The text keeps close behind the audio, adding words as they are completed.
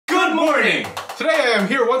Good morning! Today I am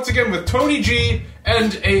here once again with Tony G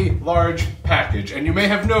and a large package, and you may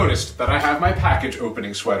have noticed that I have my package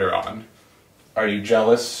opening sweater on. Are you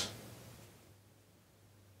jealous?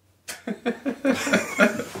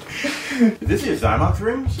 This is Zymox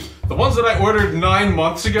rims? The ones that I ordered 9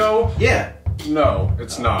 months ago? Yeah. No,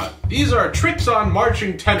 it's not. These are Trixon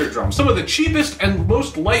marching tenor drums, some of the cheapest and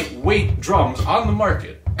most lightweight drums on the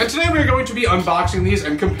market. And today we are going to be unboxing these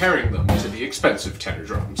and comparing them to the expensive tenor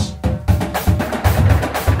drums.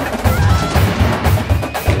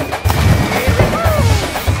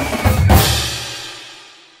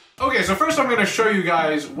 Okay, so first I'm going to show you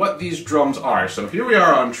guys what these drums are. So here we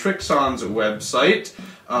are on Trixon's website.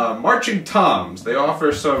 Marching toms. They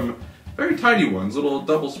offer some very tiny ones, little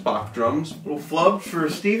double spock drums. Little flubs for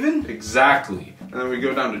Steven? Exactly. And then we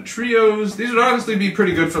go down to trios. These would honestly be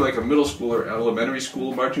pretty good for like a middle school or elementary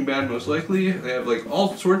school marching band, most likely. They have like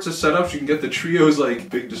all sorts of setups. You can get the trios like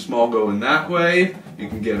big to small going that way. You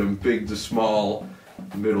can get them big to small,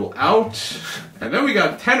 middle out. And then we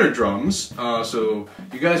got tenor drums. So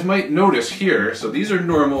you guys might notice here, so these are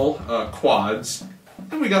normal quads.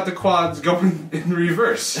 And we got the quads going in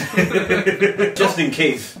reverse. Just in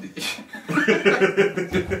case.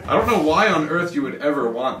 I don't know why on earth you would ever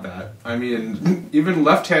want that. I mean, even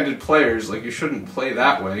left-handed players, like, you shouldn't play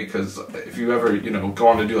that way, because if you ever, you know, go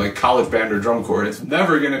on to do, like, college band or drum corps, it's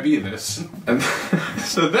never gonna be this. And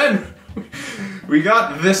so then, we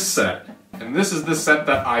got this set. And this is the set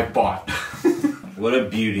that I bought. What a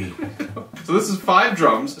beauty. So this is 5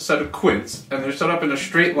 drums, a set of quints, and they're set up in a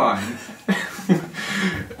straight line.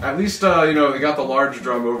 At least, you know, they got the large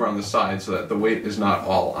drum over on the side so that the weight is not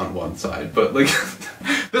all on one side. But, like,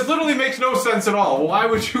 this literally makes no sense at all. Why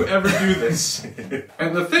would you ever do this?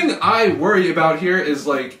 And the thing I worry about here is,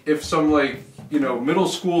 like, if some, like, you know, middle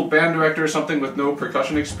school band director or something with no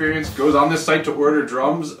percussion experience goes on this site to order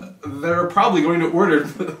drums, they're probably going to order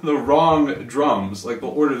the wrong drums. Like,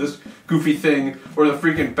 they'll order this goofy thing or the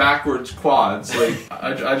freaking backwards quads. Like,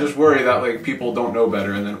 I just worry that, like, people don't know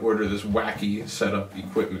better and then order this wacky setup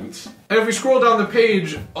equipment. And if we scroll down the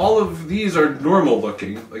page, all of these are normal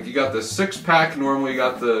looking. Like, you got the 6-pack normal, you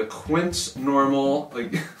got the quints normal,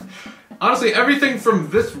 like... Honestly, everything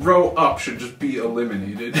from this row up should just be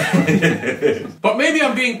eliminated. But maybe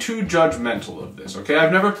I'm being too judgmental of this, okay?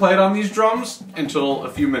 I've never played on these drums until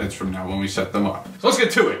a few minutes from now when we set them up. So let's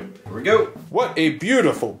get to it. Here we go. What a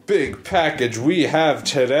beautiful big package we have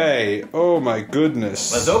today. Oh my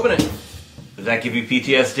goodness. Let's open it. Does that give you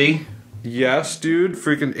PTSD? Yes, dude.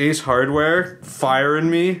 Freaking Ace Hardware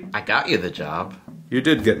firing me. I got you the job. You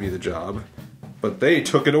did get me the job. But they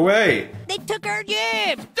took it away. They took our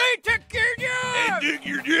jobs! They took your jobs! They took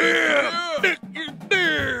your job! Took your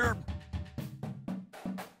job!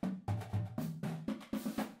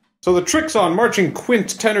 So the Trixon marching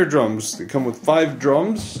quint tenor drums. They come with 5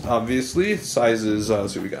 drums, obviously. Sizes,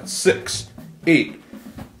 so we got 6, 8,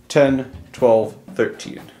 10, 12,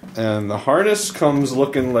 13. And the harness comes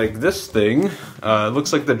looking like this thing. It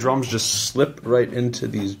looks like the drums just slip right into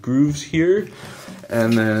these grooves here.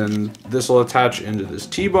 And then this will attach into this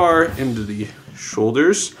T-bar, into the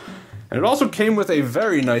shoulders. And it also came with a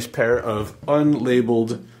very nice pair of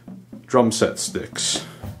unlabeled drum set sticks.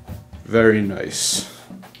 Very nice.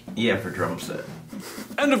 Yeah, for drum set.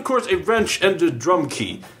 And of course a wrench and a drum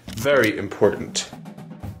key. Very important.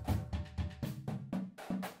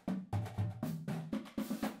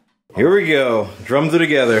 Here we go. Drums are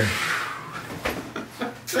together.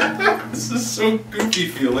 This is so goofy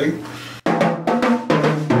feeling.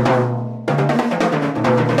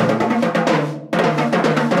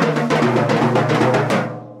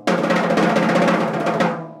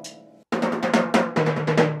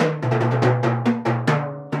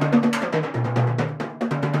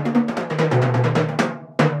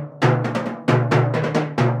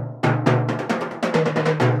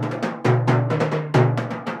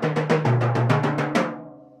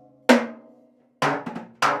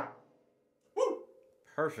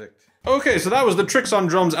 Perfect. Okay, so that was the Trixon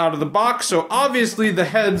drums out of the box. So obviously the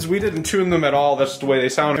heads, we didn't tune them at all. That's the way they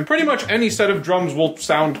sound. And pretty much any set of drums will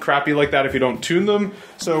sound crappy like that if you don't tune them.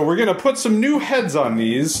 So we're gonna put some new heads on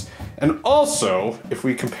these. And also, if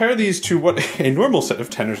we compare these to what a normal set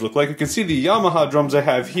of tenors look like, you can see the Yamaha drums I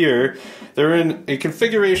have here. They're in a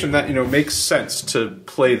configuration that, you know, makes sense to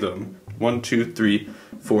play them. 1, 2, 3,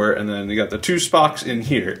 4, and then you got the 2 spocks in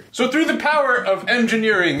here. So through the power of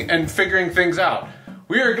engineering and figuring things out,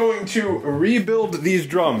 we are going to rebuild these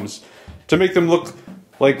drums to make them look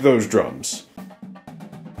like those drums.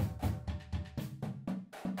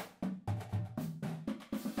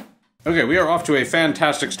 Okay, we are off to a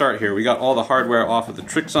fantastic start here. We got all the hardware off of the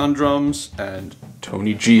Trixon drums, and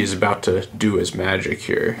Tony G is about to do his magic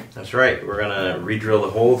here. That's right. We're gonna re-drill the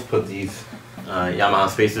holes, put these Yamaha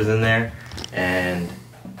spacers in there, and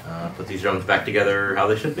put these drums back together how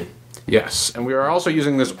they should be. Yes, and we are also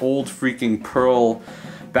using this old freaking Pearl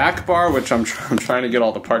back bar, which I'm trying to get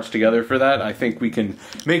all the parts together for that. I think we can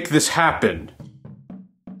make this happen.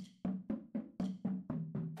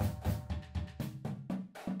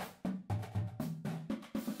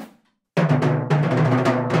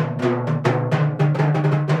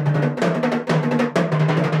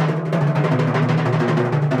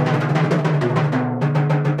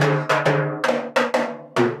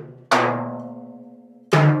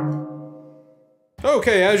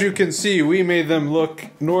 Okay, as you can see, we made them look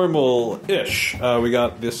normal-ish. We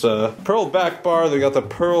got this Pearl back bar, they got the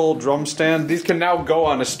Pearl drum stand. These can now go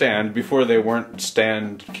on a stand. Before they weren't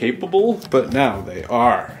stand capable, but now they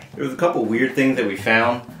are. There was a couple weird things that we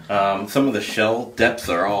found. Some of the shell depths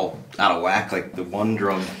are all out of whack, like the one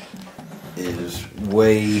drum is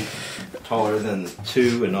way taller than the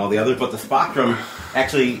two and all the others, but the spot drum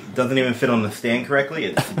actually doesn't even fit on the stand correctly.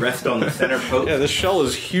 It rests on the center post. Yeah, this shell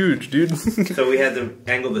is huge, dude. So we had to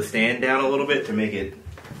angle the stand down a little bit to make it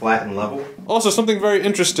flat and level. Also, something very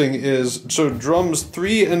interesting is, so drums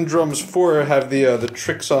 3 and drums 4 have the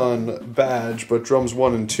Trixon badge, but drums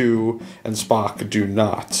 1 and 2 and Spock do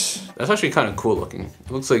not. That's actually kind of cool looking.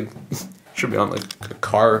 It looks like should be on like a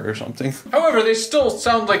car or something. However, they still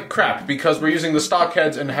sound like crap because we're using the stock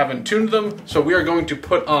heads and haven't tuned them, so we are going to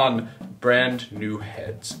put on brand new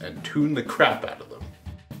heads and tune the crap out of them.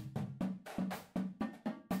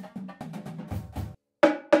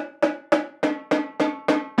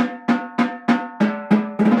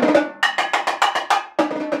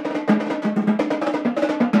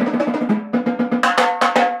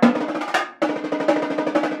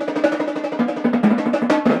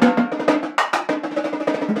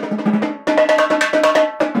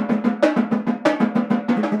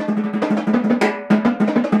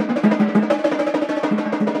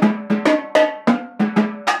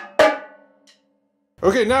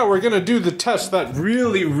 Okay, now we're gonna do the test that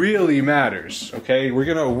really matters, okay? We're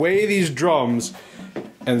gonna weigh these drums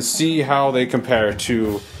and see how they compare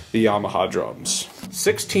to the Yamaha drums.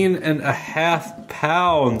 16.5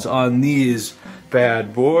 pounds on these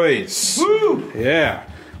bad boys. Woo! Yeah,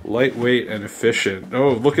 lightweight and efficient. Oh,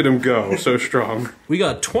 look at him go, so strong. We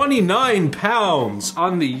got 29 pounds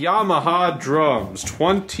on the Yamaha drums,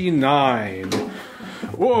 29.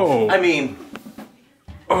 Whoa. I mean,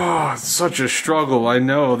 oh, it's such a struggle, I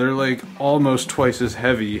know. They're like almost twice as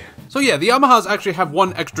heavy. So yeah, the Yamahas actually have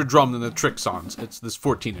one extra drum than the Trixons. It's this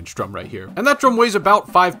 14-inch drum right here. And that drum weighs about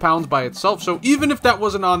 5 pounds by itself, so even if that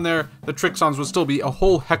wasn't on there, the Trixons would still be a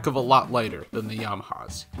whole heck of a lot lighter than the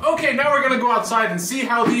Yamahas. Okay, now we're gonna go outside and see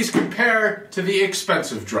how these compare to the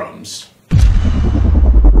expensive drums.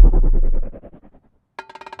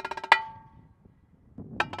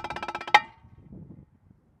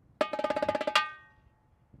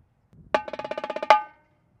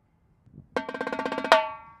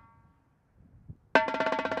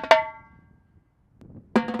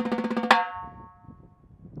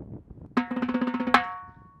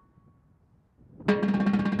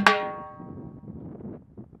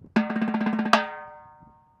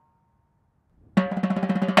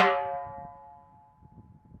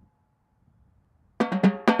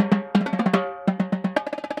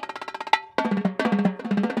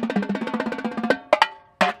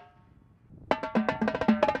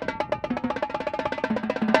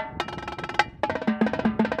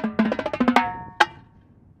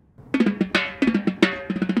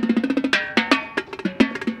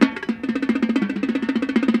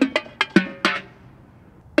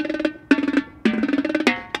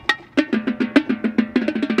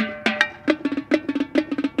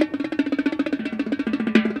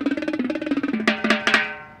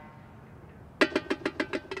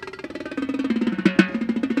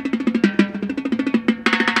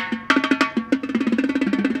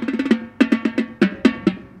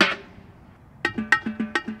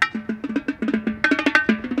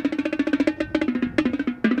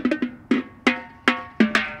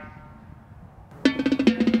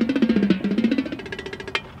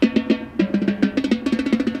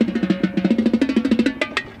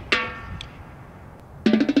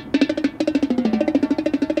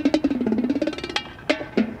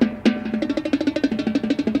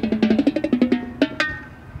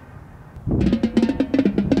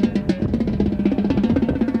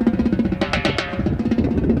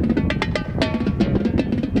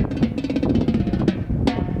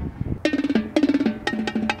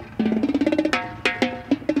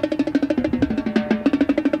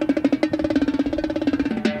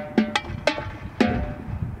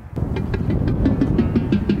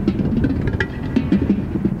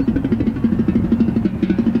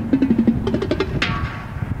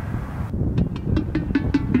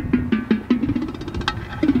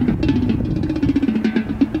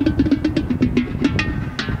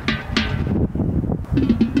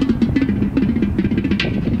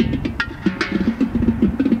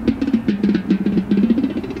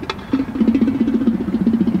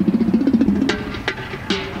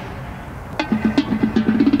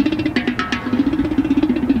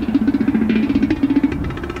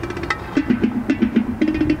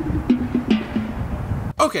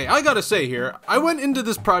 Okay, I gotta say here, I went into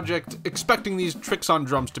this project expecting these Trixon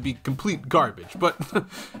drums to be complete garbage, but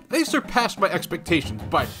they surpassed my expectations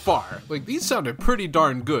by far. Like, these sounded pretty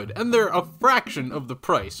darn good, and they're a fraction of the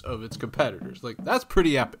price of its competitors. Like, that's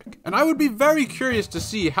pretty epic. And I would be very curious to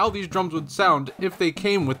see how these drums would sound if they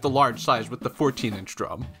came with the large size with the 14-inch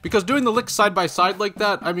drum. Because doing the licks side by side like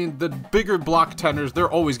that, I mean, the bigger block tenors, they're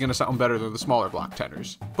always gonna sound better than the smaller block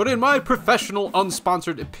tenors. But in my professional,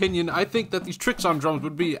 unsponsored opinion, I think that these Trixon drums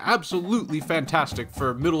would be absolutely fantastic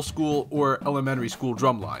for middle school or elementary school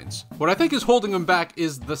drum lines. What I think is holding them back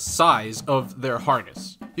is the size of their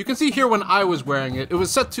harness. You can see here when I was wearing it, it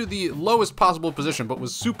was set to the lowest possible position, but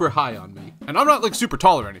was super high on me. And I'm not like super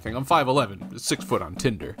tall or anything, I'm 5'11", 6 foot on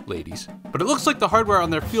Tinder, ladies. But it looks like the hardware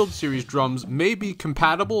on their Field Series drums may be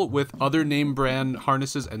compatible with other name brand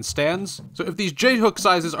harnesses and stands. So if these J-hook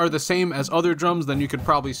sizes are the same as other drums, then you could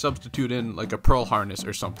probably substitute in like a pearl harness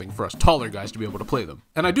or something for us taller guys to be able to play them.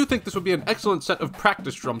 And I do think this would be an excellent set of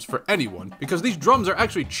practice drums for anyone, because these drums are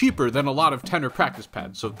actually cheaper than a lot of Tenor practice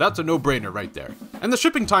pads, so that's a no-brainer right there. And the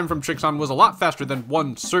shipping time from Trixon was a lot faster than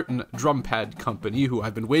one certain drum pad company who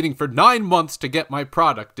I've been waiting for 9 months to get my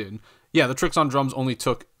product in. Yeah, the Trixon drums only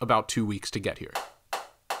took about 2 weeks to get here.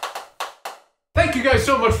 Thank you guys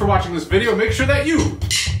so much for watching this video. Make sure that you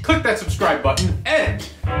click that subscribe button and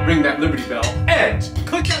ring that Liberty Bell and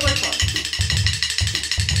click that like button.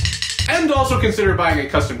 And also consider buying a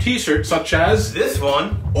custom t-shirt such as This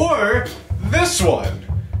one. or this one.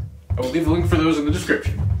 I will leave the link for those in the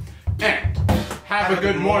description. And have a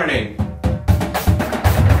good morning.